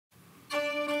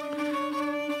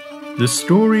The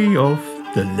story of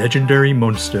the legendary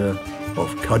monster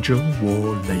of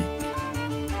Cudgelwars Lake.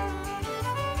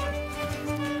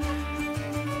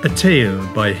 A tale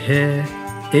by Herr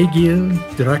Egil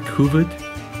Drakhoved,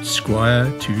 Squire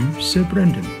to Sir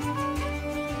Brendan.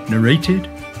 Narrated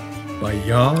by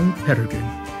Jarl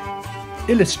Peregrine.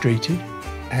 Illustrated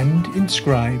and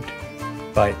inscribed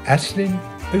by Aislin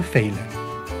O Faelan.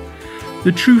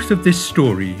 The truth of this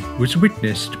story was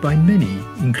witnessed by many,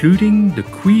 including the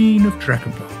Queen of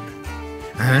Dragonblood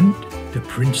and the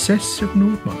Princess of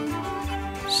Nordmark.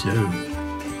 So,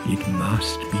 it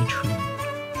must be true.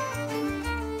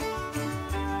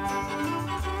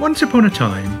 Once upon a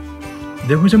time,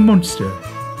 there was a monster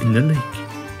in the lake.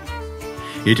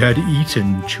 It had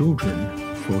eaten children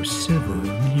for several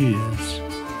years.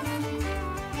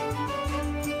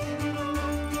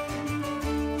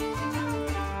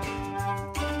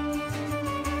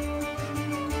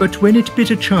 But when it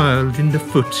bit a child in the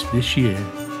foot this year,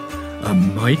 a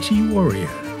mighty warrior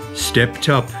stepped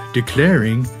up,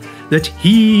 declaring that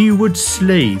he would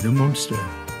slay the monster.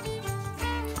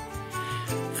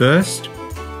 First,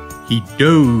 he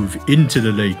dove into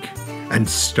the lake and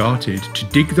started to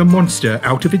dig the monster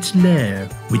out of its lair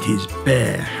with his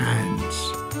bare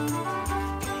hands.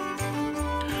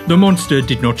 The monster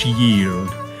did not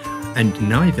yield, and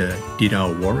neither did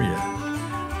our warrior.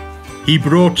 He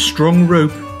brought strong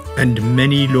rope and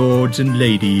many lords and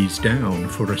ladies down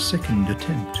for a second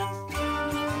attempt.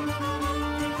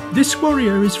 This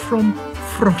warrior is from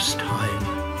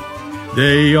Frostheim.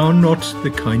 They are not the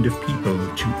kind of people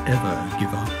to ever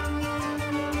give up.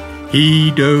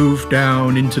 He dove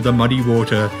down into the muddy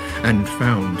water and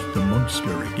found the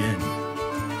monster again.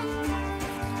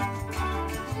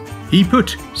 He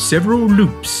put several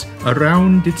loops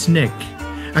around its neck,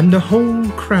 and the whole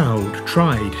crowd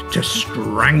tried to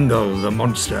strangle the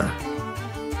monster.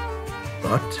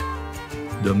 But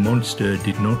the monster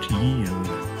did not yield,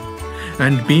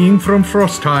 and being from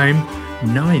Frostheim,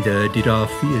 neither did our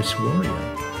fierce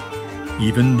warrior,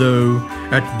 even though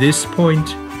at this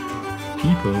point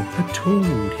people had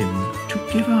told him to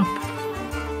give up.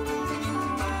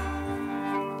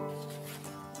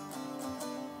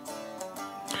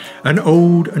 An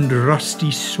old and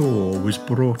rusty saw was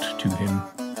brought to him,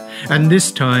 and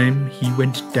this time he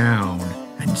went down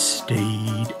and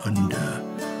stayed under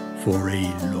for a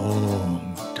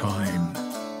long time.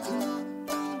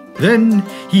 Then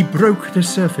he broke the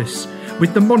surface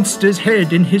with the monster's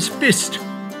head in his fist.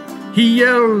 He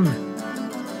yelled,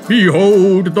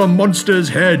 "Behold the monster's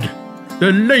head!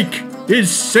 The lake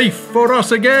is safe for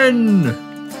us again!"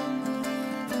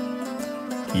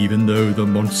 Even though the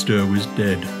monster was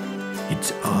dead,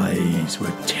 its eyes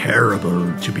were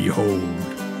terrible to behold.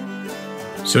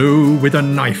 So with a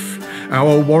knife,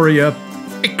 our warrior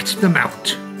picked them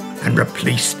out and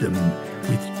replaced them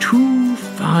with 2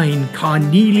 fine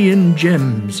carnelian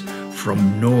gems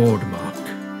from Nordmark.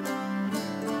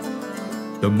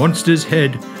 The monster's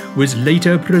head was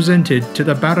later presented to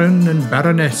the Baron and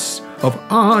Baroness of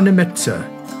Arnimetsä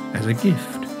as a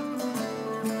gift.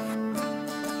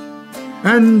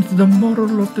 And the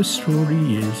moral of the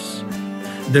story is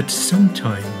that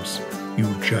sometimes you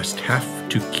just have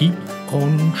to keep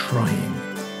on trying,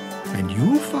 and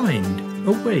you'll find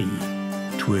a way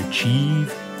to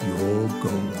achieve your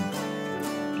goal.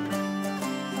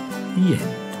 The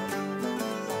end.